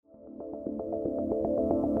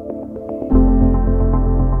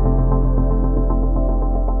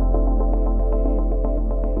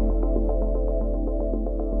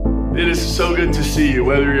good to see you.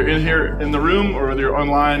 Whether you're in here in the room or whether you're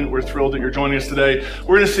online, we're thrilled that you're joining us today.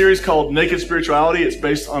 We're in a series called Naked Spirituality. It's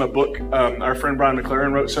based on a book our friend Brian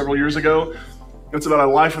McLaren wrote several years ago. It's about a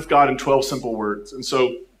life with God in 12 simple words. And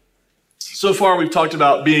so far we've talked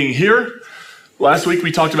about being here. Last week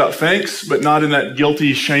we talked about thanks, but not in that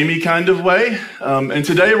guilty, shamey kind of way. And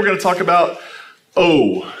today we're going to talk about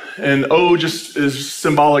O. And O just is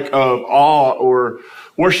symbolic of awe or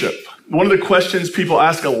worship. One of the questions people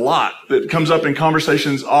ask a lot that comes up in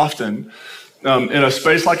conversations often in a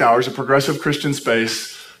space like ours, a progressive Christian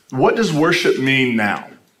space, what does worship mean now?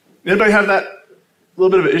 Anybody have that little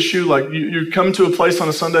bit of an issue? Like you come to a place on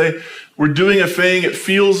a Sunday, we're doing a thing, it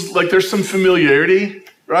feels like there's some familiarity,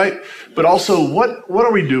 right? But also, what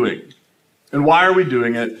are we doing? And why are we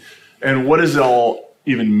doing it? And what does it all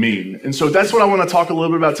even mean? And so that's what I want to talk a little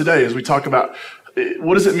bit about today as we talk about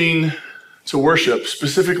what does it mean to worship,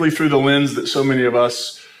 specifically through the lens that so many of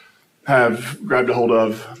us have grabbed a hold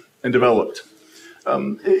of and developed.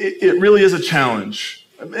 It really is a challenge.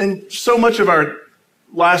 And so much of our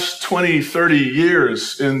last 20, 30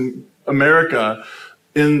 years in America,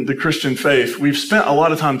 in the Christian faith, we've spent a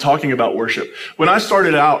lot of time talking about worship. When I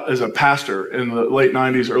started out as a pastor in the late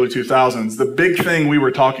 90s, early 2000s, the big thing we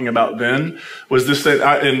were talking about then was this thing,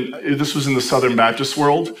 and this was in the Southern Baptist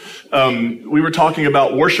world. We were talking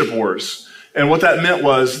about worship wars. And what that meant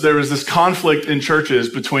was there was this conflict in churches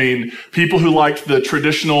between people who liked the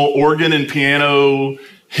traditional organ and piano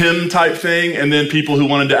hymn type thing, and then people who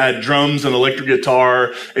wanted to add drums and electric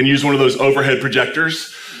guitar and use one of those overhead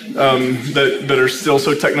projectors that are still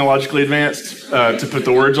so technologically advanced to put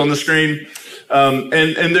the words on the screen.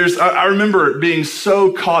 I remember being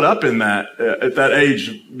so caught up in that at that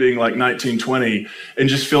age, being like 19, 20, and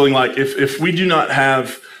just feeling like if we do not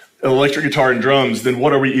have electric guitar and drums, then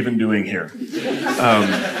what are we even doing here?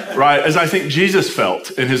 Right? As I think Jesus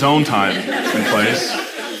felt in his own time and place.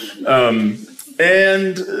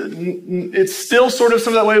 And it's still sort of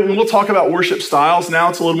some of that way. When we'll talk about worship styles,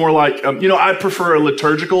 now it's a little more like, I prefer a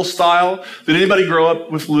liturgical style. Did anybody grow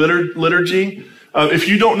up with liturgy? If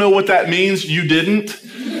you don't know what that means, you didn't.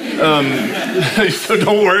 So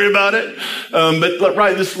don't worry about it. But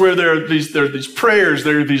right, this is where there are these prayers,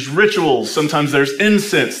 there are these rituals. Sometimes there's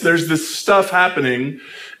incense. There's this stuff happening,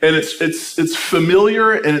 and it's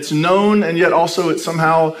familiar and it's known, and yet also it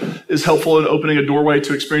somehow is helpful in opening a doorway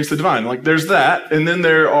to experience the divine. Like there's that, and then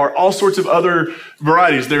there are all sorts of other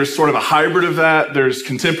varieties. There's sort of a hybrid of that. There's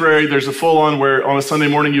contemporary. There's a full-on where on a Sunday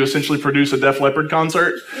morning you essentially produce a Def Leppard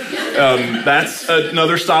concert. That's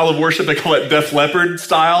another style of worship. They call it Def Leppard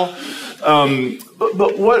style.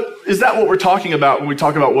 But is that what we're talking about when we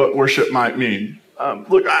talk about what worship might mean?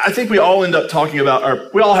 Look, I think we all end up talking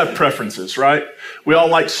about we all have preferences, right? We all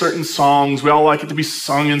like certain songs. We all like it to be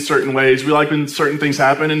sung in certain ways. We like when certain things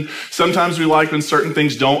happen, and sometimes we like when certain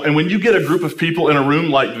things don't. And when you get a group of people in a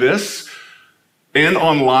room like this and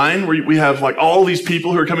online, where we have like all these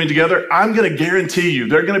people who are coming together, I'm going to guarantee you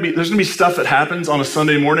there's going to be stuff that happens on a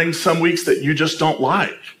Sunday morning some weeks that you just don't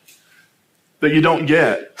like, that you don't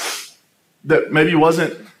get, that maybe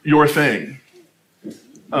wasn't your thing.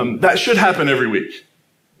 That should happen every week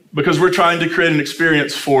because we're trying to create an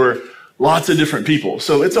experience for lots of different people.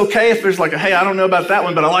 So it's okay if there's like, hey, I don't know about that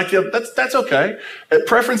one, but I like it. That's okay.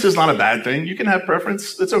 Preference is not a bad thing. You can have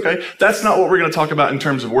preference. It's okay. That's not what we're going to talk about in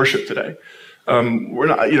terms of worship today. We're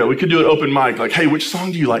not, we could do an open mic, like, hey, which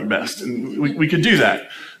song do you like best? And we could do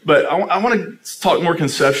that. But I want to talk more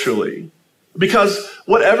conceptually, because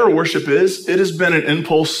whatever worship is, it has been an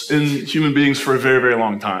impulse in human beings for a very, very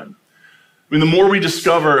long time. I mean, the more we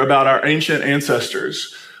discover about our ancient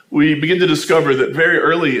ancestors, we begin to discover that very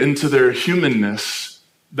early into their humanness,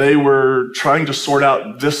 they were trying to sort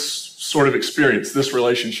out this sort of experience, this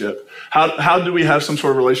relationship. How do we have some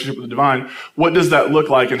sort of relationship with the divine? What does that look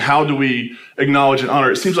like, and how do we acknowledge and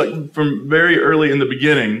honor? It seems like from very early in the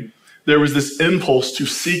beginning, there was this impulse to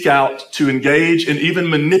seek out, to engage, and even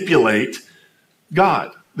manipulate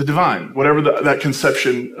God, the divine, whatever that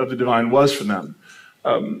conception of the divine was for them.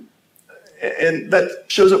 And that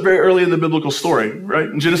shows up very early in the biblical story, right?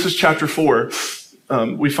 In Genesis chapter 4,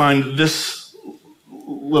 we find this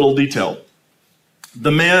little detail. The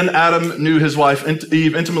man, Adam, knew his wife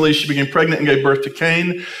Eve intimately. She became pregnant and gave birth to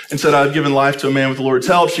Cain and said, I have given life to a man with the Lord's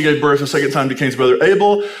help. She gave birth a second time to Cain's brother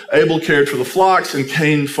Abel. Abel cared for the flocks, and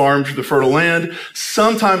Cain farmed the fertile land.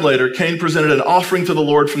 Sometime later, Cain presented an offering to the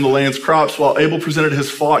Lord from the land's crops, while Abel presented his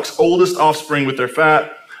flock's oldest offspring with their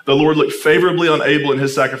fat. The Lord looked favorably on Abel and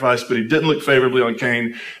his sacrifice, but he didn't look favorably on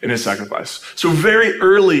Cain and his sacrifice. So very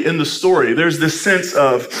early in the story, there's this sense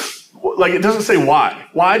of, like, it doesn't say why.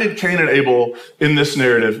 Why did Cain and Abel in this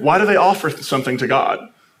narrative, why do they offer something to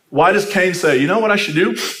God? Why does Cain say, you know what I should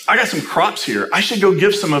do? I got some crops here. I should go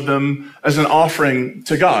give some of them as an offering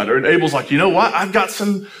to God. Or Abel's like, you know what? I've got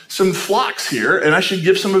some flocks here, and I should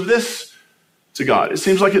give some of this to God. It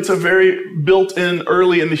seems like it's a very built-in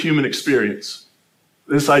early in the human experience.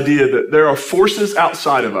 This idea that there are forces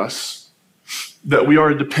outside of us that we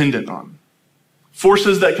are dependent on.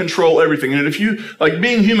 Forces that control everything. And if you, like,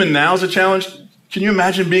 being human now is a challenge. Can you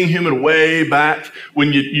imagine being human way back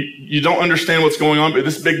when you don't understand what's going on, but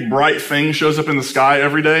this big bright thing shows up in the sky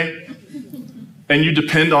every day, and you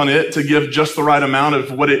depend on it to give just the right amount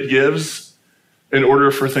of what it gives in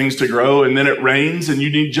order for things to grow, and then it rains, and you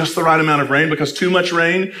need just the right amount of rain because too much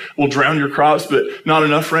rain will drown your crops, but not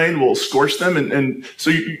enough rain will scorch them, and so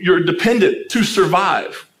you're dependent to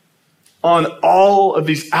survive on all of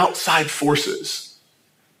these outside forces.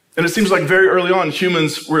 And it seems like very early on,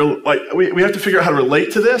 humans were like, we have to figure out how to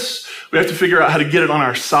relate to this. We have to figure out how to get it on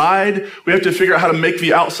our side. We have to figure out how to make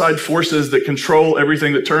the outside forces that control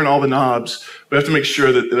everything, that turn all the knobs. We have to make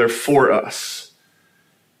sure that they're for us.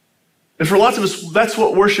 And for lots of us, that's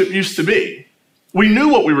what worship used to be. We knew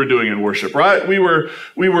what we were doing in worship, right? We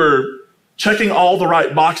were checking all the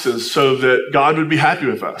right boxes so that God would be happy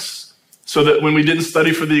with us. So that when we didn't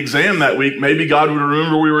study for the exam that week, maybe God would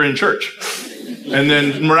remember we were in church. And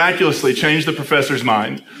then miraculously change the professor's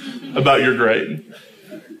mind about your grade,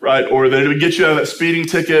 right? Or that it would get you out of that speeding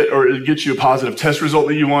ticket, or it would get you a positive test result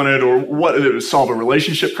that you wanted, or what, it would solve a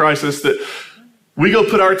relationship crisis. That we go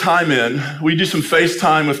put our time in, we do some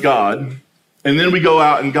FaceTime with God, and then we go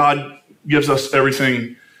out and God gives us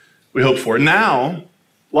everything we hope for. Now,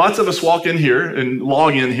 lots of us walk in here and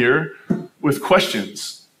log in here with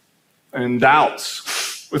questions and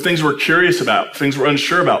doubts, with things we're curious about, things we're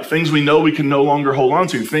unsure about, things we know we can no longer hold on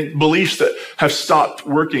to, beliefs that have stopped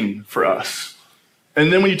working for us.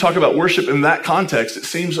 And then when you talk about worship in that context, it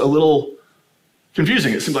seems a little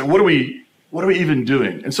confusing. It seems like, what are we even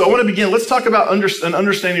doing? And so I want to begin. Let's talk about an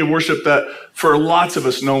understanding of worship that for lots of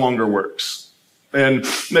us no longer works. And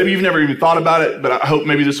maybe you've never even thought about it, but I hope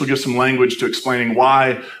maybe this will give some language to explaining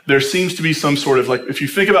why there seems to be some sort of, like, if you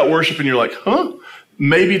think about worship and you're like, huh?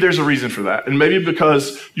 Maybe there's a reason for that. And maybe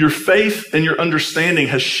because your faith and your understanding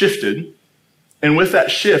has shifted. And with that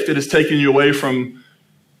shift, it has taken you away from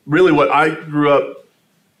really what I grew up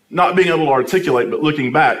not being able to articulate, but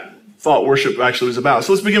looking back, thought worship actually was about.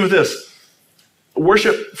 So let's begin with this.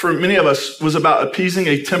 Worship, for many of us, was about appeasing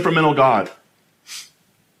a temperamental God.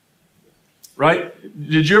 Right?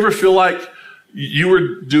 Did you ever feel like you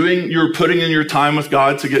were putting in your time with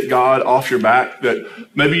God to get God off your back? That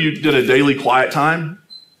maybe you did a daily quiet time,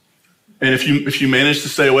 and if you managed to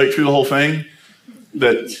stay awake through the whole thing,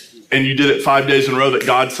 and you did it 5 days in a row,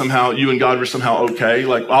 that you and God were somehow okay.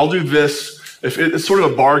 Like, I'll do this. If it's sort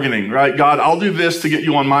of a bargaining, right? God, I'll do this to get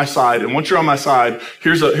you on my side, and once you're on my side,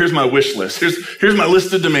 here's my wish list. Here's my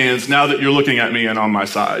list of demands now that you're looking at me and on my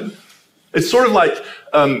side. It's sort of like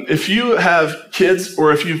if you have kids,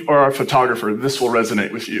 or if you are a photographer, this will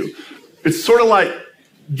resonate with you. It's sort of like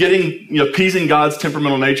appeasing God's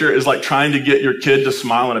temperamental nature is like trying to get your kid to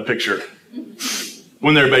smile in a picture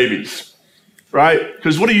when they're babies, right?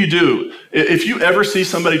 Because what do? If you ever see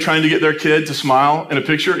somebody trying to get their kid to smile in a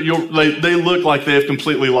picture, they look like they have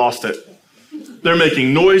completely lost it. They're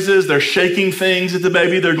making noises, they're shaking things at the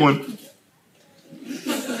baby, they're going,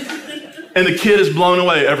 and the kid is blown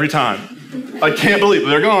away every time. I can't believe it.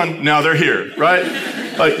 They're gone. Now they're here, right?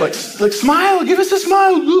 Like smile. Give us a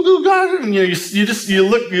smile. And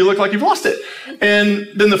you look like you've lost it. And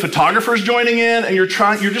then the photographer's joining in, and you're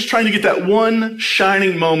just trying to get that one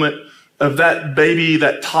shining moment of that baby,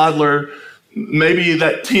 that toddler, maybe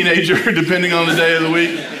that teenager, depending on the day of the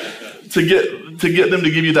week, to get them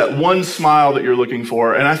to give you that one smile that you're looking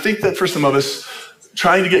for. And I think that for some of us,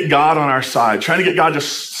 trying to get God on our side, trying to get God to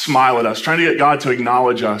smile at us, trying to get God to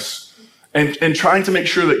acknowledge us, and trying to make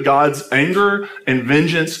sure that God's anger and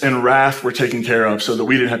vengeance and wrath were taken care of so that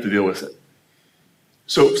we didn't have to deal with it.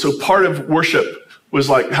 So part of worship was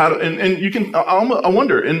like, I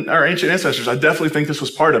wonder, in our ancient ancestors, I definitely think this was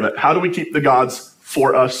part of it. How do we keep the gods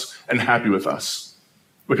for us and happy with us?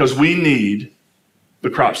 Because we need the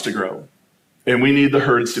crops to grow, and we need the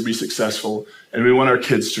herds to be successful, and we want our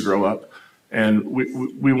kids to grow up. And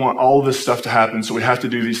we want all of this stuff to happen, so we have to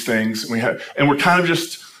do these things. And we're kind of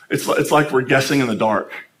just, it's like we're guessing in the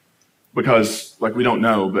dark because, like, we don't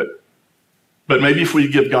know. But maybe if we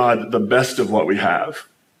give God the best of what we have,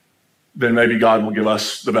 then maybe God will give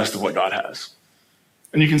us the best of what God has.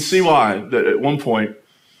 And you can see why that at one point,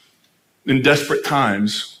 in desperate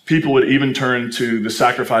times, people would even turn to the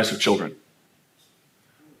sacrifice of children.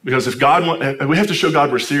 Because if we have to show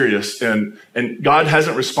God we're serious, and God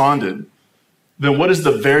hasn't responded, then what is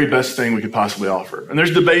the very best thing we could possibly offer? And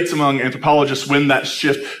there's debates among anthropologists when that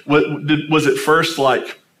shift, was it first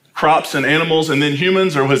like crops and animals and then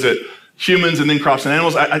humans, or was it humans and then crops and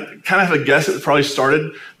animals? I kind of have a guess it probably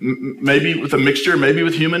started maybe with a mixture, maybe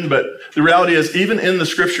with human, but the reality is even in the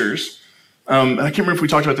scriptures, I can't remember if we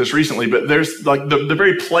talked about this recently, but there's like the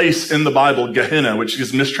very place in the Bible, Gehenna, which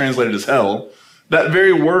is mistranslated as hell, that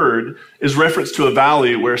very word is reference to a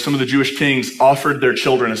valley where some of the Jewish kings offered their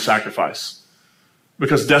children as sacrifice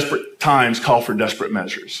because desperate times call for desperate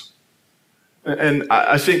measures. And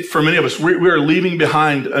I think for many of us, we are leaving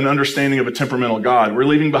behind an understanding of a temperamental God. We're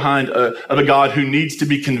leaving behind of a God who needs to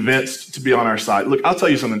be convinced to be on our side. Look, I'll tell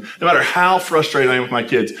you something. No matter how frustrated I am with my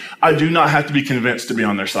kids, I do not have to be convinced to be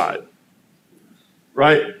on their side.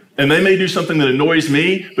 Right? And they may do something that annoys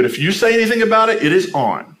me, but if you say anything about it, it is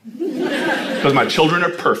on. Because my children are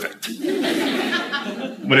perfect.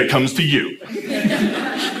 When it comes to you.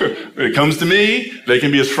 When it comes to me, they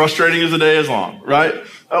can be as frustrating as the day is long, right?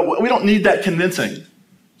 We don't need that convincing.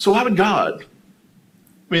 So why would God?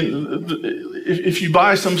 I mean, if you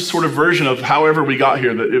buy some sort of version of however we got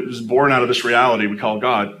here, that it was born out of this reality we call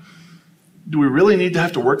God, do we really need to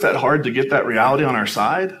have to work that hard to get that reality on our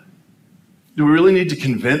side? Do we really need to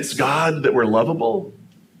convince God that we're lovable?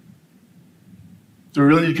 Do we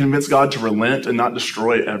really need to convince God to relent and not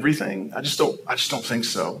destroy everything? I just don't think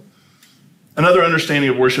so. Another understanding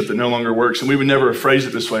of worship that no longer works, and we would never phrase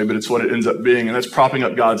it this way, but it's what it ends up being, and that's propping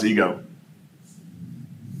up God's ego.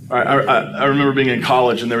 I remember being in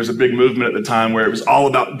college, and there was a big movement at the time where it was all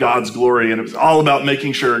about God's glory, and it was all about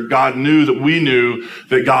making sure God knew that we knew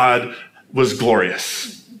that God was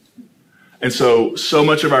glorious. And so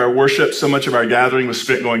much of our worship, so much of our gathering was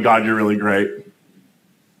spent going, God, you're really great.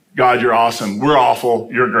 God, you're awesome. We're awful.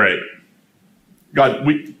 You're great. God,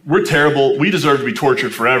 we're terrible. We deserve to be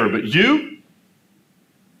tortured forever, but you're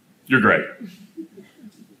great.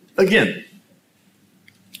 Again,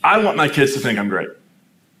 I want my kids to think I'm great.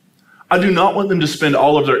 I do not want them to spend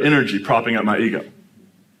all of their energy propping up my ego.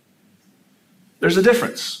 There's a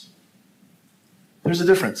difference. There's a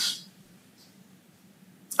difference.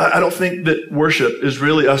 I don't think that worship is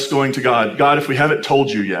really us going to God, God, if we haven't told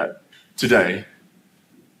you yet today,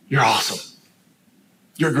 you're awesome.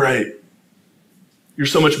 You're great. You're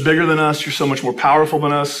so much bigger than us. You're so much more powerful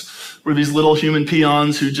than us. We're these little human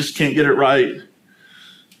peons who just can't get it right.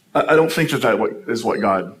 I don't think that is what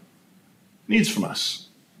God needs from us.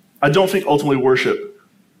 I don't think ultimately worship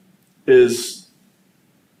is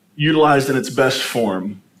utilized in its best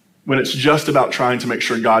form when it's just about trying to make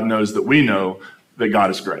sure God knows that we know that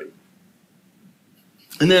God is great.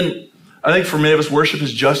 And then I think for many of us, worship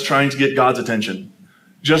is just trying to get God's attention,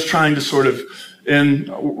 just trying to sort of, and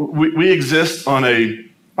we exist on a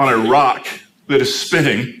rock that is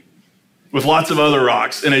spinning with lots of other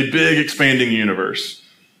rocks in a big expanding universe.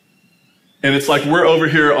 And it's like we're over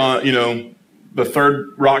here on, the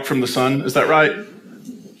third rock from the sun. Is that right?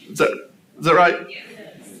 Is that right?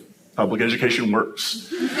 Yes. Public education works.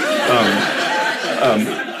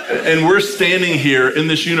 And we're standing here in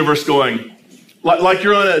this universe going, like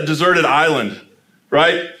you're on a deserted island,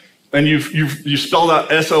 right? And you spelled out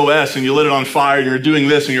SOS and you lit it on fire and you're doing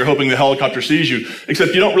this and you're hoping the helicopter sees you,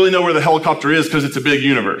 except you don't really know where the helicopter is because it's a big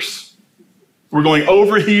universe. We're going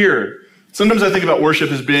over here. Sometimes I think about worship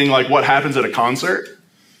as being like what happens at a concert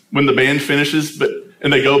when the band finishes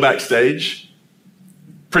and they go backstage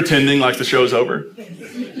pretending like the show's over.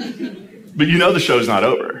 But you know the show's not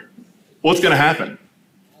over. What's going to happen?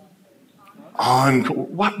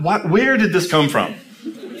 Where did this come from?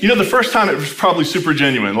 The first time it was probably super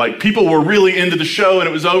genuine. Like people were really into the show and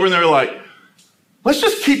it was over and they were like, let's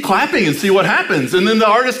just keep clapping and see what happens. And then the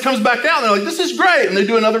artist comes back out and they're like, this is great. And they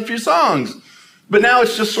do another few songs. But now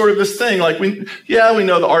it's just sort of this thing. Like we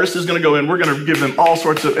know the artist is going to go in. We're going to give them all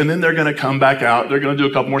sorts of, and then they're going to come back out. They're going to do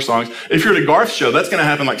a couple more songs. If you're at a Garth show, that's going to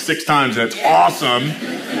happen like 6 times and it's awesome.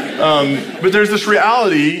 But there's this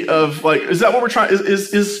reality of like, is that what we're trying,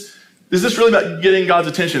 is this really about getting God's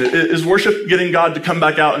attention? Is worship getting God to come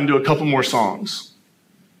back out and do a couple more songs?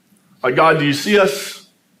 Like, God, do you see us?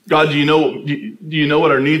 God, do you know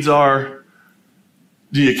what our needs are?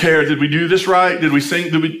 Do you care? Did we do this right? Did we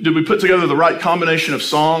sing? Did we put together the right combination of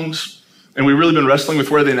songs? And we've really been wrestling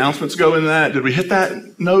with where the announcements go in that. Did we hit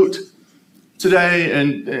that note today?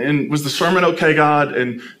 And was the sermon okay, God?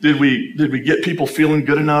 And did we get people feeling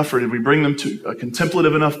good enough, or did we bring them to a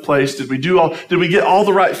contemplative enough place? Did we get all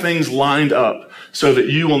the right things lined up so that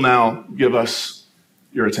you will now give us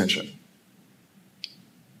your attention?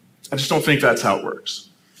 I just don't think that's how it works.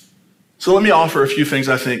 So let me offer a few things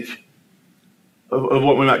I think of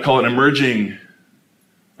what we might call an emerging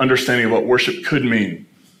understanding of what worship could mean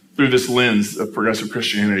through this lens of progressive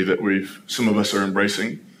Christianity that some of us are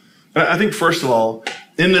embracing. And I think, first of all,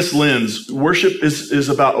 in this lens, worship is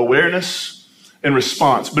about awareness and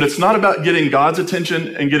response, but it's not about getting God's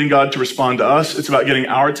attention and getting God to respond to us. It's about getting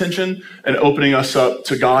our attention and opening us up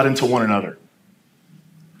to God and to one another.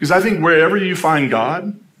 Because I think wherever you find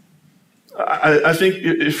God, I think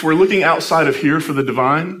if we're looking outside of here for the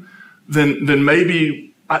divine, then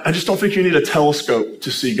maybe, I just don't think you need a telescope to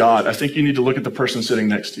see God. I think you need to look at the person sitting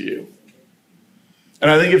next to you. And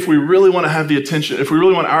I think if we really want to have the attention, if we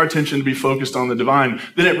really want our attention to be focused on the divine,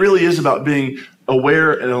 then it really is about being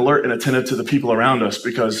aware and alert and attentive to the people around us,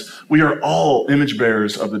 because we are all image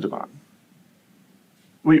bearers of the divine.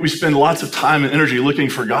 We spend lots of time and energy looking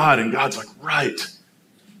for God, and God's like right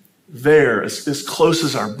there, as close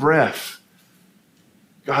as our breath.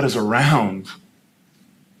 God is around.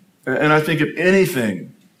 And I think if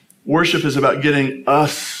anything, worship is about getting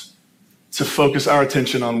us to focus our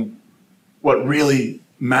attention on what really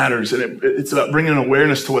matters. And it's about bringing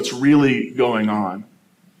awareness to what's really going on.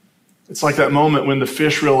 It's like that moment when the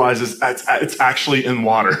fish realizes it's actually in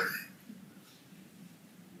water.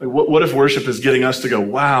 Like what if worship is getting us to go,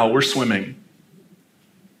 wow, we're swimming.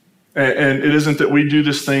 And it isn't that we do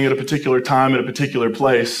this thing at a particular time, at a particular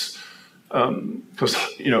place, because,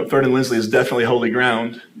 Third and Lindsley is definitely holy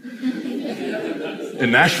ground.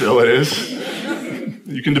 In Nashville, it is.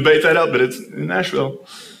 You can debate that up, but it's in Nashville.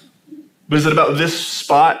 But is it about this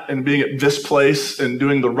spot and being at this place and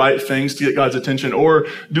doing the right things to get God's attention? Or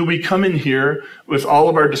do we come in here with all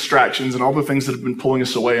of our distractions and all the things that have been pulling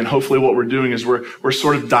us away, and hopefully what we're doing is we're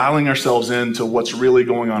sort of dialing ourselves into what's really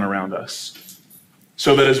going on around us,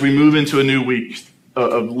 so that as we move into a new week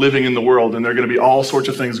of living in the world, and there are going to be all sorts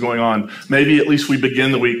of things going on, maybe at least we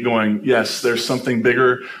begin the week going, yes, there's something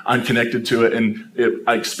bigger, I'm connected to it, and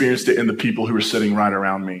I experienced it in the people who are sitting right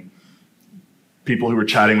around me. People who were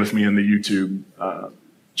chatting with me in the YouTube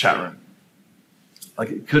chat room.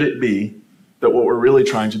 Like, could it be that what we're really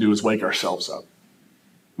trying to do is wake ourselves up?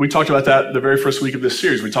 We talked about that the very first week of this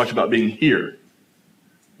series. We talked about being here.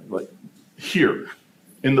 Like, here,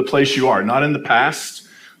 in the place you are, not in the past,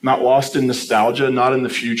 not lost in nostalgia, not in the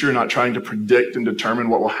future, not trying to predict and determine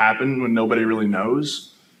what will happen when nobody really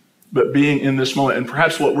knows, but being in this moment. And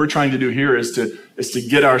perhaps what we're trying to do here is to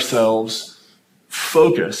get ourselves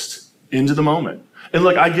focused into the moment. And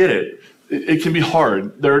look, I get it. It can be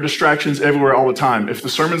hard. There are distractions everywhere all the time. If the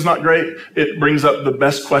sermon's not great, it brings up the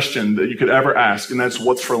best question that you could ever ask, and that's,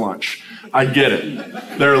 what's for lunch? I get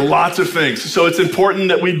it. There are lots of things. So it's important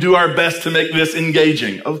that we do our best to make this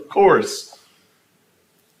engaging, of course.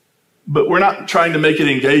 But we're not trying to make it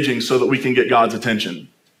engaging so that we can get God's attention.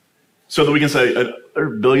 So that we can say, there are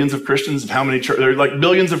billions of Christians, and how many there are like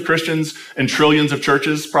billions of Christians and trillions of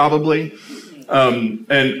churches, probably.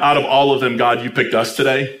 And out of all of them, God, you picked us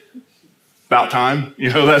today. About time,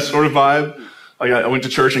 that sort of vibe. Like I went to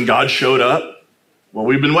church and God showed up. Well,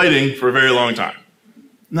 we've been waiting for a very long time.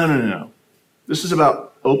 No. This is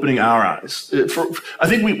about opening our eyes. I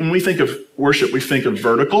think when we think of worship, we think of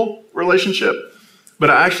vertical relationship, but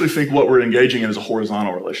I actually think what we're engaging in is a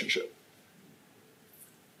horizontal relationship.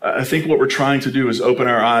 I think what we're trying to do is open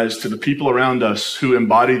our eyes to the people around us who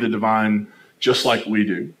embody the divine just like we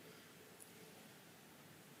do.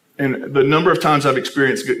 And the number of times I've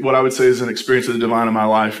experienced what I would say is an experience of the divine in my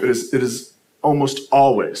life, it is almost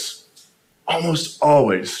always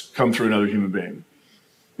come through another human being.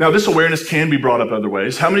 Now, this awareness can be brought up other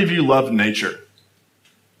ways. How many of you love nature?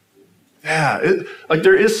 Yeah,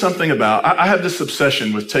 there is something about, I have this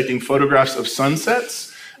obsession with taking photographs of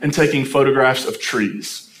sunsets and taking photographs of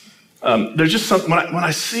trees. There's just something, when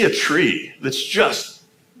I see a tree that's just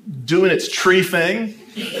doing its tree thing,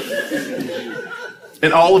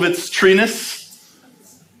 and all of its treeness,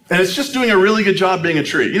 and it's just doing a really good job being a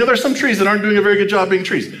tree. There's some trees that aren't doing a very good job being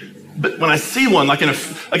trees. But when I see one, like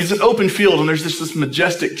it's an open field and there's this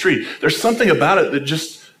majestic tree, there's something about it that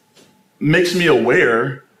just makes me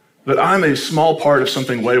aware that I'm a small part of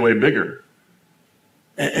something way, way bigger.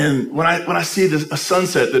 And when I see a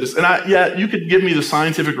sunset that is, you could give me the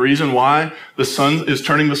scientific reason why the sun is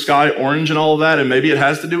turning the sky orange and all of that, and maybe it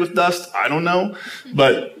has to do with dust, I don't know,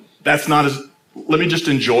 but that's not let me just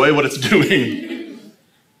enjoy what it's doing.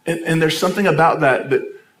 And there's something about that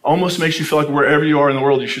almost makes you feel like wherever you are in the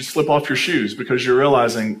world, you should slip off your shoes, because you're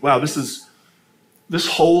realizing, wow, this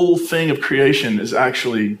whole thing of creation is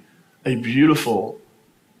actually a beautiful,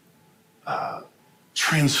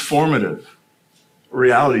 transformative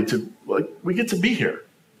reality we get to be here.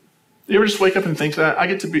 You ever just wake up and think that? I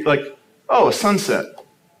get to be like, oh, a sunset.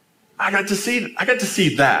 I got to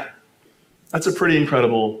see that. That's a pretty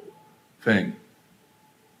incredible thing.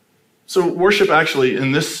 So worship actually,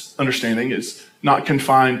 in this understanding, is not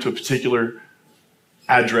confined to a particular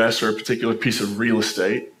address or a particular piece of real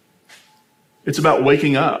estate. It's about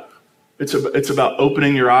waking up. It's about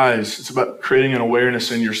opening your eyes. It's about creating an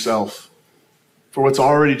awareness in yourself for what's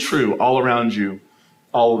already true all around you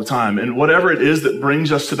all the time. And whatever it is that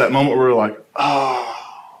brings us to that moment where we're like,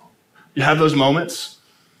 oh, you have those moments.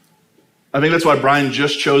 I think that's why Brian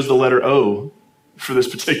just chose the letter O for this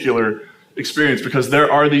particular experience, because there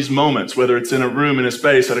are these moments, whether it's in a room, in a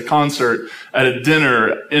space, at a concert, at a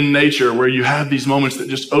dinner, in nature, where you have these moments that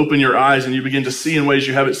just open your eyes and you begin to see in ways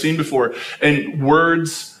you haven't seen before. And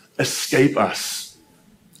words escape us.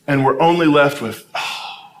 And we're only left with,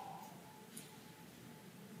 oh,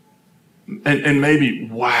 and maybe,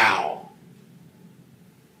 wow.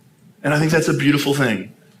 And I think that's a beautiful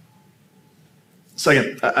thing.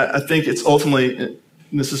 Second, I think it's ultimately, and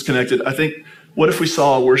this is connected, I think, what if we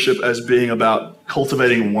saw worship as being about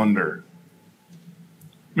cultivating wonder?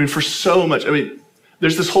 I mean, for so much,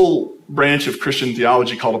 there's this whole branch of Christian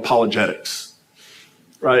theology called apologetics,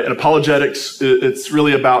 right? And apologetics, it's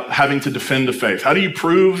really about having to defend the faith. How do you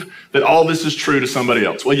prove that all this is true to somebody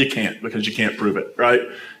else? Well, you can't, because you can't prove it, right?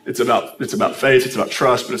 It's about faith, it's about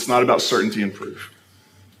trust, but it's not about certainty and proof.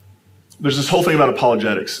 There's this whole thing about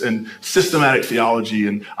apologetics and systematic theology,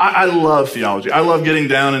 and I love theology. I love getting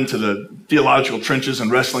down into the theological trenches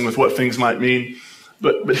and wrestling with what things might mean.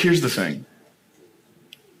 But here's the thing.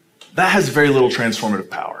 That has very little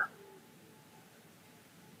transformative power.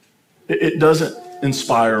 It doesn't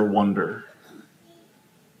inspire wonder.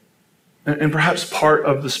 And perhaps part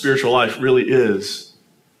of the spiritual life really is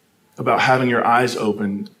about having your eyes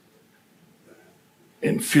opened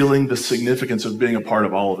and feeling the significance of being a part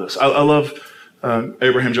of all of this. I love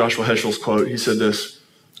Abraham Joshua Heschel's quote. He said this: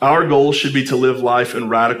 "Our goal should be to live life in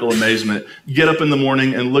radical amazement. Get up in the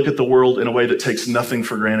morning and look at the world in a way that takes nothing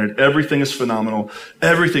for granted. Everything is phenomenal.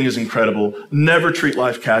 Everything is incredible. Never treat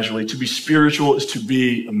life casually. To be spiritual is to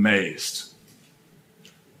be amazed."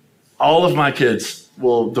 All of my kids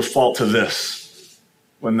will default to this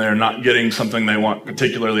when they're not getting something they want,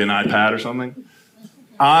 particularly an iPad or something.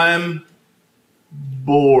 I'm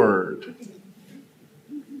bored.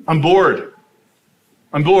 I'm bored.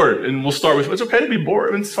 And we'll start with, it's okay to be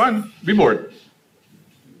bored. It's fine. Be bored.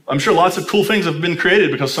 I'm sure lots of cool things have been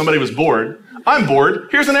created because somebody was bored. I'm bored.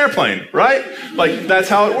 Here's an airplane, right? Like, that's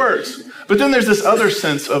how it works. But then there's this other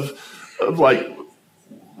sense of like,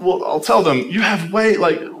 well, I'll tell them, you have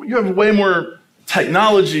way more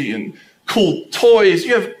technology and cool toys.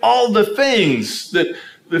 You have all the things that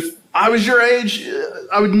if I was your age,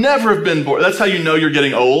 I would never have been bored. That's how you know you're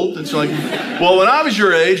getting old. It's like, well, when I was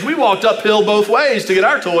your age, we walked uphill both ways to get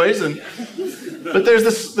our toys. But there's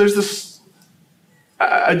this,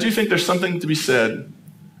 I do think there's something to be said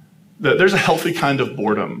that there's a healthy kind of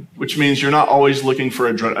boredom, which means you're not always looking for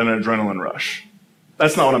an adrenaline rush.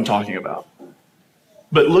 That's not what I'm talking about.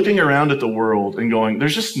 But looking around at the world and going,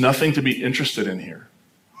 there's just nothing to be interested in here.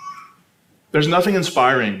 There's nothing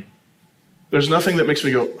inspiring. There's nothing that makes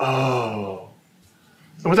me go, oh.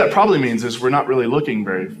 And what that probably means is we're not really looking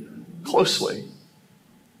very closely.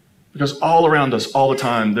 Because all around us, all the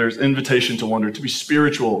time, there's invitation to wonder. To be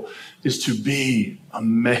spiritual is to be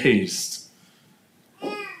amazed.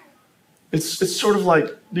 It's sort of like,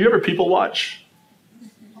 do you ever people watch?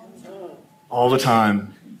 All the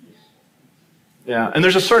time. Yeah, and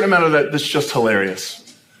there's a certain amount of that that's just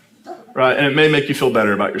hilarious, right? And it may make you feel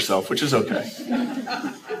better about yourself, which is okay.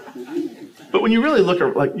 But when you really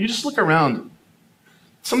you just look around,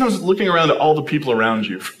 sometimes looking around at all the people around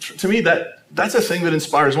you, to me, that's a thing that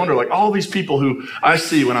inspires wonder. Like all these people who I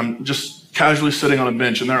see when I'm just casually sitting on a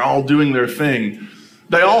bench and they're all doing their thing,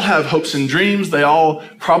 they all have hopes and dreams. They all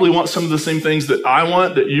probably want some of the same things that I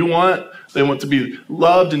want, that you want. They want to be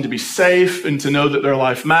loved and to be safe and to know that their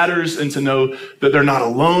life matters and to know that they're not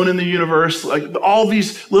alone in the universe. Like all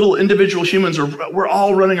these little individual humans, we're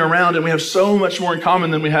all running around and we have so much more in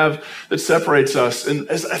common than we have that separates us. And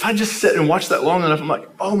if I just sit and watch that long enough, I'm like,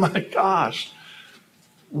 oh my gosh,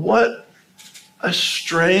 what a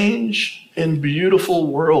strange and beautiful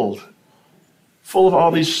world full of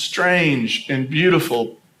all these strange and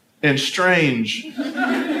beautiful and strange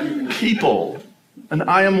people. And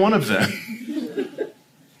I am one of them.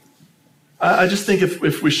 I just think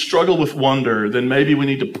if we struggle with wonder, then maybe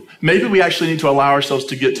we actually need to allow ourselves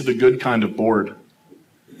to get to the good kind of bored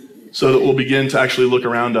so that we'll begin to actually look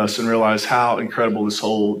around us and realize how incredible this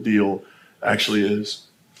whole deal actually is.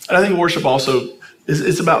 And I think worship also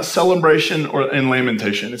is about celebration and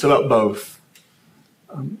lamentation. It's about both.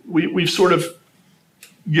 We've sort of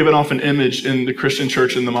given off an image in the Christian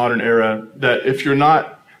church in the modern era that if you're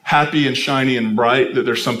not happy and shiny and bright, that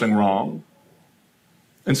there's something wrong.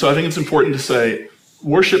 And so I think it's important to say,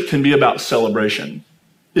 worship can be about celebration.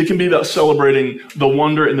 It can be about celebrating the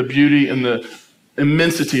wonder and the beauty and the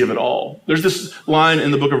immensity of it all. There's this line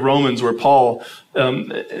in the book of Romans where Paul,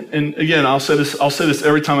 and again, I'll say this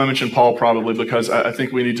every time I mention Paul probably because I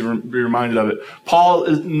think we need to be reminded of it. Paul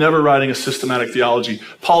is never writing a systematic theology.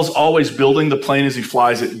 Paul's always building the plane as he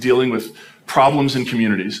flies it, dealing with problems in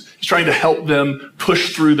communities. He's trying to help them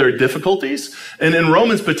push through their difficulties. And in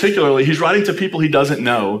Romans particularly, he's writing to people he doesn't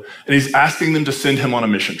know, and he's asking them to send him on a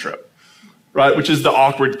mission trip, right? Which is the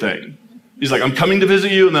awkward thing. He's like, I'm coming to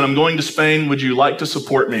visit you, and then I'm going to Spain. Would you like to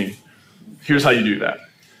support me? Here's how you do that.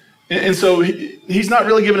 And so he's not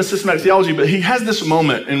really given a systematic theology, but he has this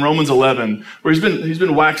moment in Romans 11 where he's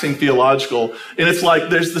been waxing theological. And it's like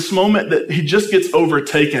there's this moment that he just gets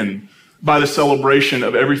overtaken by the celebration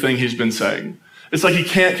of everything he's been saying. It's like he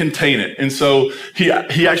can't contain it. And so he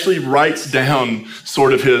actually writes down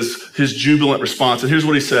sort of his jubilant response. And here's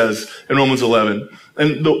what he says in Romans 11.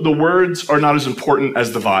 And the words are not as important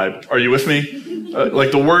as the vibe. Are you with me?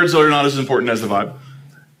 Like the words are not as important as the vibe.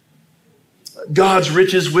 God's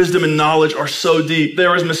riches, wisdom, and knowledge are so deep. They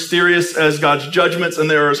are as mysterious as God's judgments, and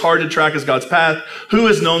they are as hard to track as God's path. Who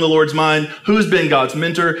has known the Lord's mind? Who has been God's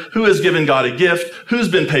mentor? Who has given God a gift? Who's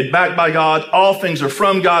been paid back by God? All things are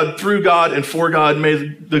from God, through God, and for God. May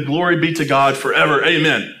the glory be to God forever.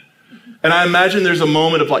 Amen. And I imagine there's a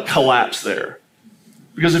moment of like collapse there.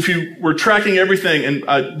 Because if you were tracking everything, and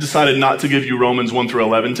I decided not to give you Romans 1 through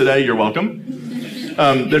 11 today, you're welcome.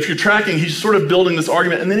 If you're tracking, he's sort of building this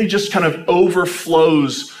argument, and then he just kind of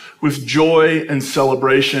overflows with joy and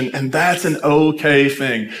celebration, and that's an okay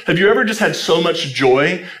thing. Have you ever just had so much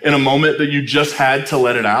joy in a moment that you just had to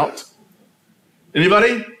let it out?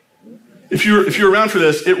 Anybody? If you're around for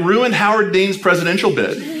this, it ruined Howard Dean's presidential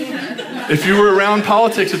bid. If you were around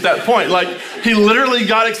politics at that point, like he literally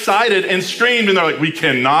got excited and screamed, and they're like, we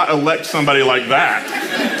cannot elect somebody like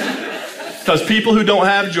that. Because people who don't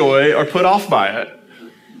have joy are put off by it.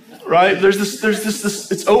 Right? There's this,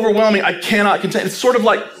 it's overwhelming. I cannot contain. It's sort of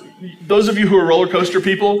like those of you who are roller coaster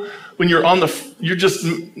people, when you're just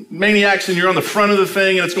maniacs and you're on the front of the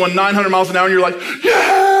thing and it's going 900 miles an hour and you're like,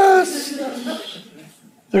 yes!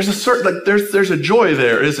 There's a certain, like, there's a joy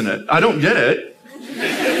there, isn't it? I don't get it.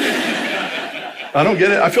 I don't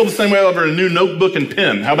get it. I feel the same way over a new notebook and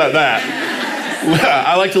pen. How about that?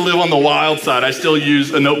 I like to live on the wild side. I still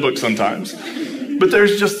use a notebook sometimes. But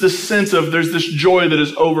there's just this sense of, there's this joy that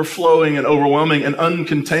is overflowing and overwhelming and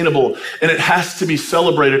uncontainable, and it has to be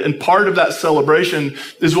celebrated. And part of that celebration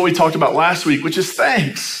is what we talked about last week, which is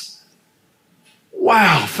thanks.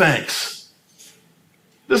 Wow, thanks.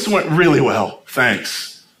 This went really well,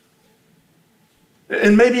 thanks.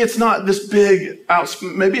 And maybe it's not this big,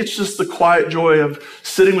 maybe it's just the quiet joy of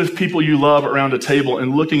sitting with people you love around a table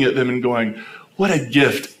and looking at them and going, what a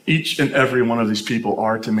gift each and every one of these people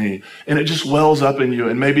are to me. And it just wells up in you.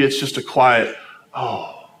 And maybe it's just a quiet,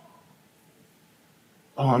 oh,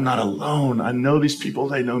 I'm not alone. I know these people.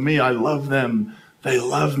 They know me. I love them. They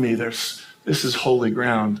love me. This is holy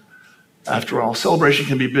ground. After all, celebration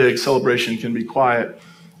can be big. Celebration can be quiet.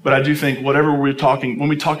 But I do think when we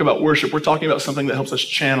talk about worship, we're talking about something that helps us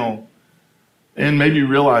channel and maybe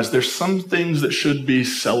realize there's some things that should be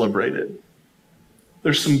celebrated.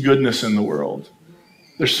 There's some goodness in the world.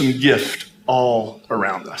 There's some gift all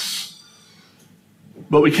around us.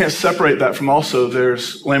 But we can't separate that from also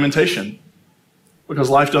there's lamentation, because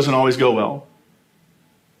life doesn't always go well.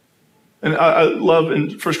 And I love in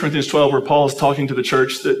 1 Corinthians 12 where Paul is talking to the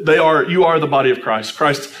church that you are the body of Christ.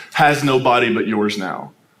 Christ has no body but yours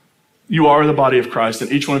now. You are the body of Christ,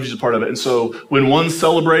 and each one of you is a part of it. And so when one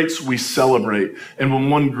celebrates, we celebrate. And when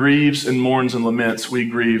one grieves and mourns and laments, we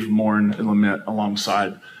grieve, mourn, and lament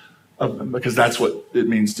alongside of them, because that's what it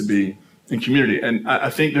means to be in community. And I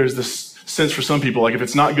think there's this sense for some people, like if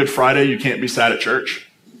it's not Good Friday, you can't be sad at church.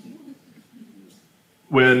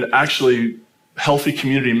 When actually healthy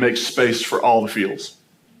community makes space for all the feels.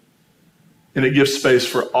 And it gives space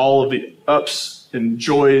for all of the ups and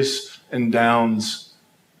joys and downs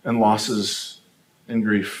and losses and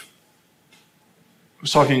grief. I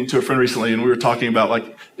was talking to a friend recently, and we were talking about,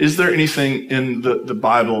 like, is there anything in the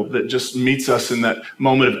Bible that just meets us in that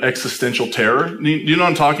moment of existential terror? Do you know what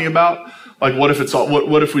I'm talking about? Like, what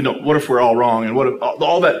if we're all wrong, and what if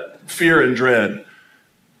all that fear and dread?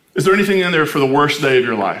 Is there anything in there for the worst day of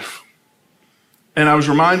your life? And I was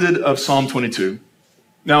reminded of Psalm 22.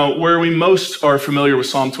 Now, where we most are familiar with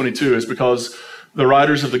Psalm 22 is because the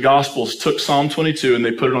writers of the Gospels took Psalm 22 and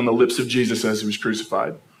they put it on the lips of Jesus as he was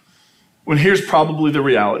crucified. When here's probably the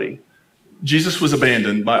reality. Jesus was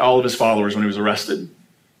abandoned by all of his followers when he was arrested.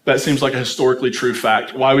 That seems like a historically true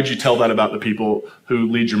fact. Why would you tell that about the people who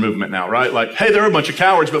lead your movement now, right? Like, hey, they're a bunch of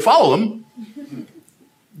cowards, but follow them.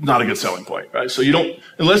 Not a good selling point, right? So you don't,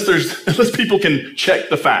 unless people can check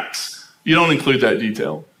the facts, you don't include that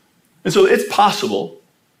detail. And so it's possible,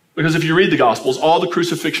 because if you read the Gospels, all the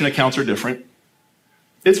crucifixion accounts are different.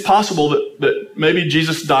 It's possible that maybe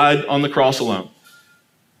Jesus died on the cross alone.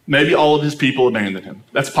 Maybe all of his people abandoned him.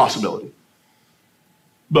 That's a possibility.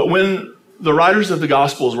 But when the writers of the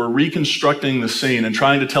Gospels were reconstructing the scene and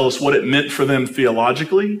trying to tell us what it meant for them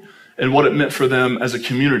theologically and what it meant for them as a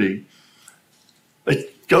community, they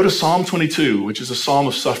go to Psalm 22, which is a psalm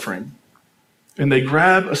of suffering, and they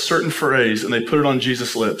grab a certain phrase and they put it on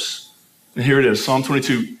Jesus' lips. And here it is, Psalm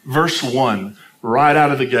 22, verse 1, right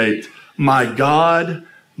out of the gate. My God,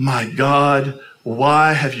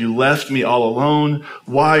 why have you left me all alone?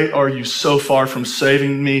 Why are you so far from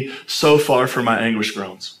saving me, so far from my anguish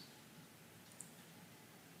groans?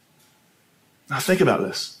 Now think about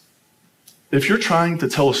this. If you're trying to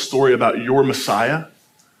tell a story about your Messiah,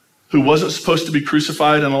 who wasn't supposed to be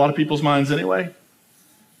crucified in a lot of people's minds anyway,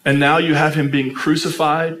 and now you have him being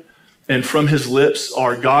crucified, and from his lips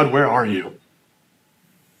are, God, where are you?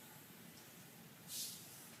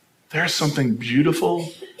 There's something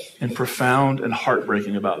beautiful and profound and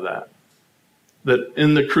heartbreaking about that. That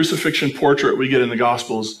in the crucifixion portrait we get in the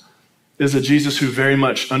Gospels is a Jesus who very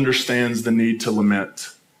much understands the need to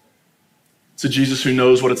lament. It's a Jesus who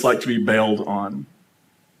knows what it's like to be bailed on,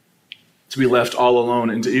 to be left all alone,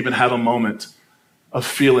 and to even have a moment of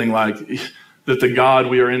feeling like that the God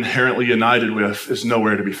we are inherently united with is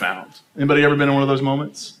nowhere to be found. Anybody ever been in one of those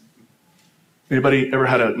moments? Anybody ever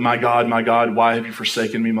had a, my God, why have you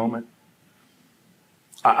forsaken me moment?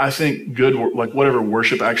 I think good, like whatever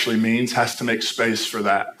worship actually means, has to make space for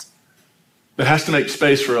that. It has to make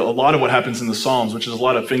space for a lot of what happens in the Psalms, which is a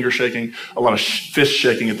lot of finger shaking, a lot of fist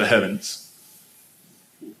shaking at the heavens.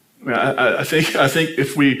 I think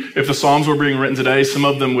if the Psalms were being written today, some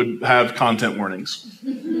of them would have content warnings.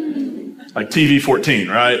 Like TV 14,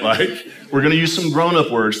 right? Like, we're going to use some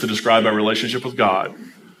grown-up words to describe our relationship with God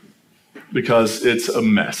because it's a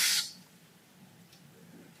mess.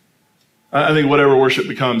 I think whatever worship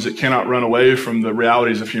becomes, it cannot run away from the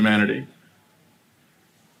realities of humanity,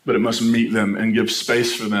 but it must meet them and give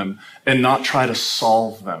space for them and not try to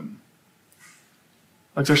solve them.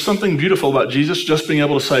 Like, there's something beautiful about Jesus just being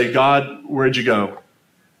able to say, God, where'd you go?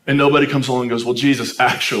 And nobody comes along and goes, well, Jesus,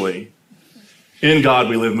 actually, in God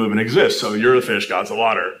we live, move, and exist. So you're the fish, God's the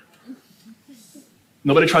water.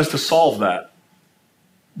 Nobody tries to solve that.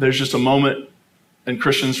 There's just a moment, and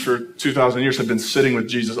Christians for 2,000 years have been sitting with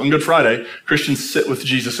Jesus. On Good Friday, Christians sit with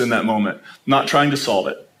Jesus in that moment, not trying to solve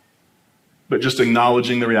it, but just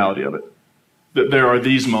acknowledging the reality of it. That there are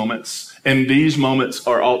these moments, and these moments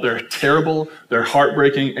are all, they're terrible, they're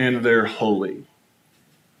heartbreaking, and they're holy.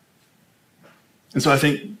 And so I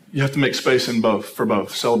think you have to make space for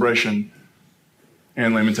both celebration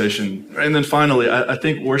and lamentation. And then finally, I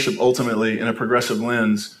think worship ultimately, in a progressive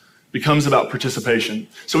lens, becomes about participation.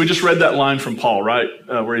 So we just read that line from Paul, right?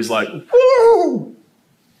 Where he's like, woo!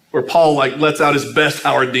 Where Paul lets out his best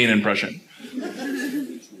Howard Dean impression.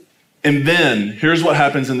 And then, here's what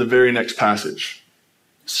happens in the very next passage.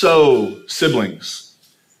 So, siblings,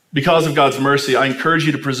 because of God's mercy, I encourage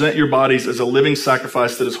you to present your bodies as a living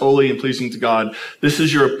sacrifice that is holy and pleasing to God. This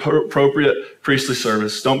is your appropriate priestly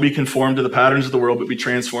service. Don't be conformed to the patterns of the world, but be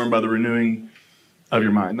transformed by the renewing of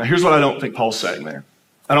your mind. Now, here's what I don't think Paul's saying there.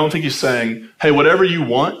 I don't think he's saying, hey, whatever you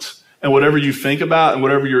want and whatever you think about and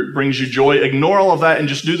whatever brings you joy, ignore all of that and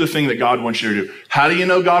just do the thing that God wants you to do. How do you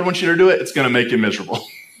know God wants you to do it? It's going to make you miserable.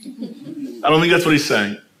 I don't think that's what he's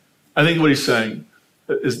saying. I think what he's saying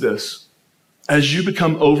is this. As you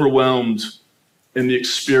become overwhelmed in the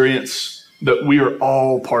experience that we are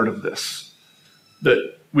all part of this,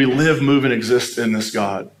 that we live, move, and exist in this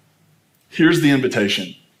God, here's the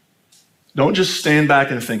invitation. Don't just stand back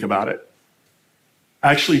and think about it.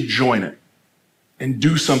 Actually join it and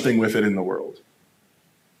do something with it in the world.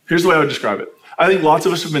 Here's the way I would describe it. I think lots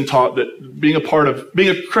of us have been taught that being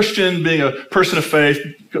a Christian, being a person of faith,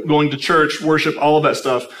 going to church, worship, all of that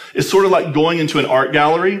stuff is sort of like going into an art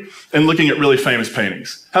gallery and looking at really famous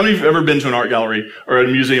paintings. How many of you have ever been to an art gallery or at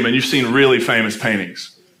a museum and you've seen really famous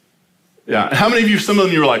paintings? Yeah. And how many of you, some of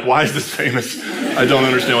them you were like, why is this famous? I don't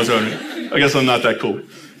understand what's going on. I guess I'm not that cool.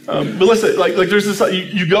 But listen, like there's this,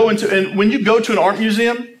 you go into, and when you go to an art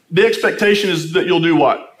museum, the expectation is that you'll do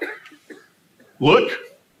what? Look.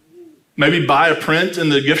 Maybe buy a print in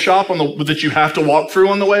the gift shop that you have to walk through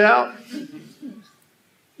on the way out.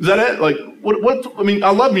 Is that it? Like, what? I mean,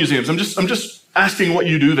 I love museums. I'm just asking what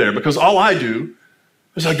you do there, because all I do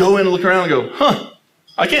is I go in and look around and go, huh,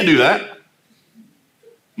 I can't do that.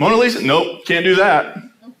 Mona Lisa? Nope, can't do that.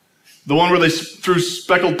 The one where they threw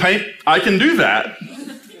speckled paint? I can do that.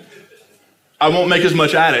 I won't make as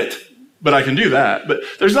much at it, but I can do that. But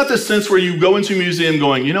there's not this sense where you go into a museum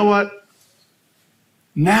going, you know what?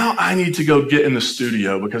 Now I need to go get in the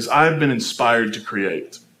studio because I've been inspired to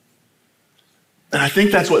create. And I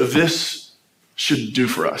think that's what this should do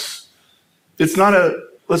for us. It's not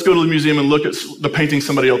let's go to the museum and look at the painting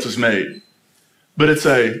somebody else has made. But it's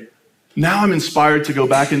now I'm inspired to go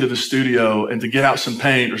back into the studio and to get out some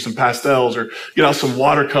paint or some pastels or get out some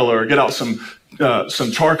watercolor or get out some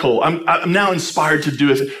charcoal. I'm now inspired to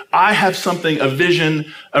do it. I have something, a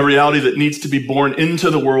vision, a reality that needs to be born into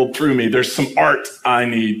the world through me. There's some art I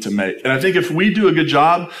need to make. And I think if we do a good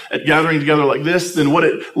job at gathering together like this, then what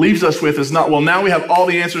it leaves us with is not, well, now we have all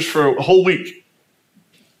the answers for a whole week.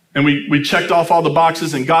 And we checked off all the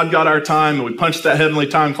boxes and God got our time and we punched that heavenly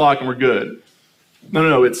time clock and we're good.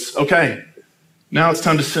 No, it's okay. Now it's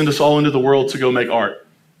time to send us all into the world to go make art.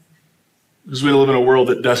 Because we live in a world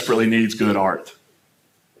that desperately needs good art.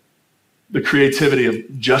 The creativity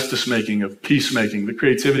of justice making, of peacemaking, the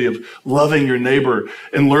creativity of loving your neighbor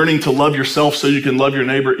and learning to love yourself so you can love your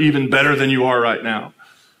neighbor even better than you are right now.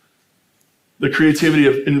 The creativity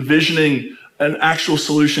of envisioning an actual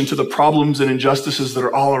solution to the problems and injustices that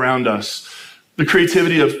are all around us. The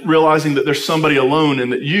creativity of realizing that there's somebody alone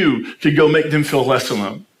and that you could go make them feel less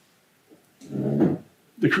alone.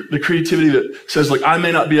 The creativity that says, like, I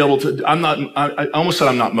may not be able to, I almost said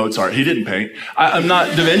I'm not Mozart. He didn't paint. I'm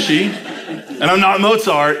not Da Vinci, and I'm not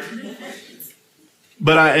Mozart,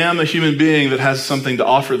 but I am a human being that has something to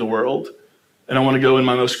offer the world, and I want to go in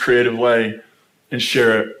my most creative way and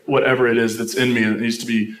share whatever it is that's in me that needs to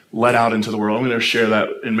be let out into the world. I'm going to share that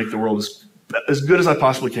and make the world as good as I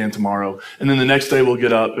possibly can tomorrow, and then the next day we'll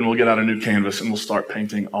get up and we'll get out a new canvas and we'll start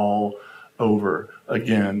painting all over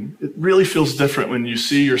again. It really feels different when you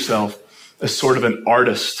see yourself as sort of an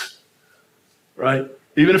artist, right?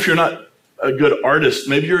 Even if you're not a good artist,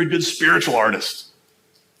 maybe you're a good spiritual artist.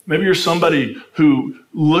 Maybe you're somebody who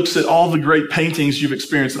looks at all the great paintings you've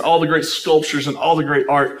experienced and all the great sculptures and all the great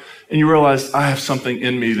art, and you realize, I have something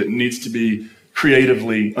in me that needs to be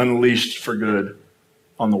creatively unleashed for good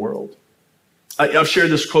on the world. I've shared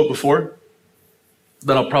this quote before,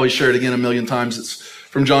 but I'll probably share it again a million times. It's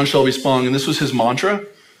from John Shelby Spong, and this was his mantra.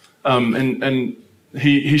 And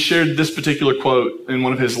he shared this particular quote in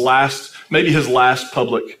one of his last, maybe his last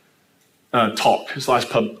public talk, his last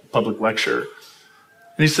public lecture.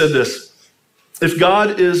 And he said this: if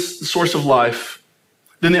God is the source of life,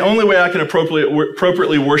 then the only way I can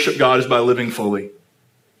appropriately worship God is by living fully.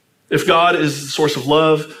 If God is the source of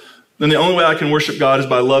love, then the only way I can worship God is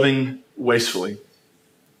by loving wastefully.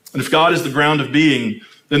 And if God is the ground of being,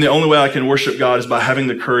 then the only way I can worship God is by having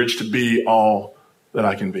the courage to be all that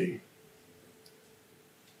I can be.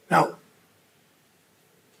 Now,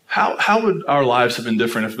 how would our lives have been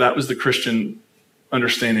different if that was the Christian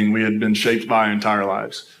understanding we had been shaped by our entire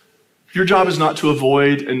lives? Your job is not to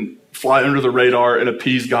avoid and fly under the radar and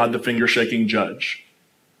appease God, the finger-shaking judge.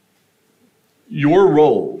 Your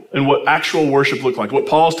role and what actual worship looked like, what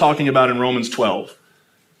Paul's talking about in Romans 12,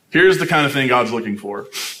 here's the kind of thing God's looking for.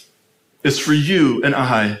 It's for you and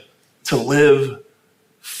I to live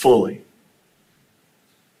fully,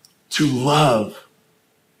 to love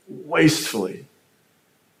wastefully,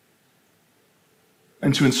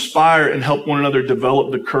 and to inspire and help one another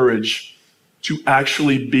develop the courage to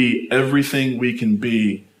actually be everything we can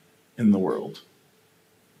be in the world.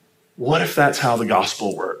 What if that's how the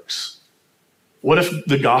gospel works? What if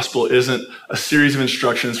the gospel isn't a series of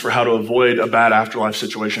instructions for how to avoid a bad afterlife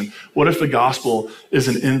situation? What if the gospel is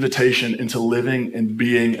an invitation into living and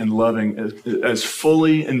being and loving as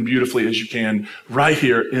fully and beautifully as you can right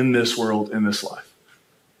here in this world, in this life?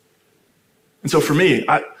 And so for me,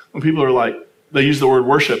 when people are like, they use the word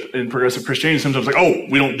worship in progressive Christianity, sometimes like, oh,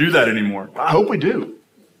 we don't do that anymore. I hope we do.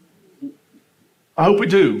 I hope we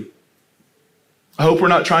do. I hope we're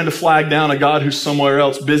not trying to flag down a God who's somewhere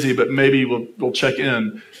else busy, but maybe we'll check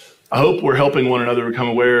in. I hope we're helping one another become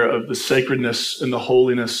aware of the sacredness and the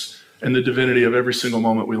holiness and the divinity of every single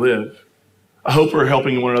moment we live. I hope we're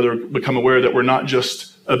helping one another become aware that we're not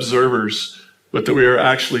just observers, but that we are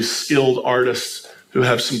actually skilled artists who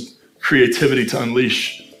have some creativity to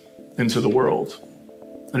unleash into the world.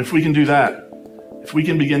 And if we can do that, if we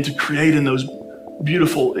can begin to create in those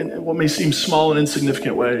beautiful, in what may seem small and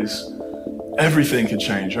insignificant ways, everything could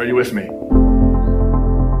change. Are you with me?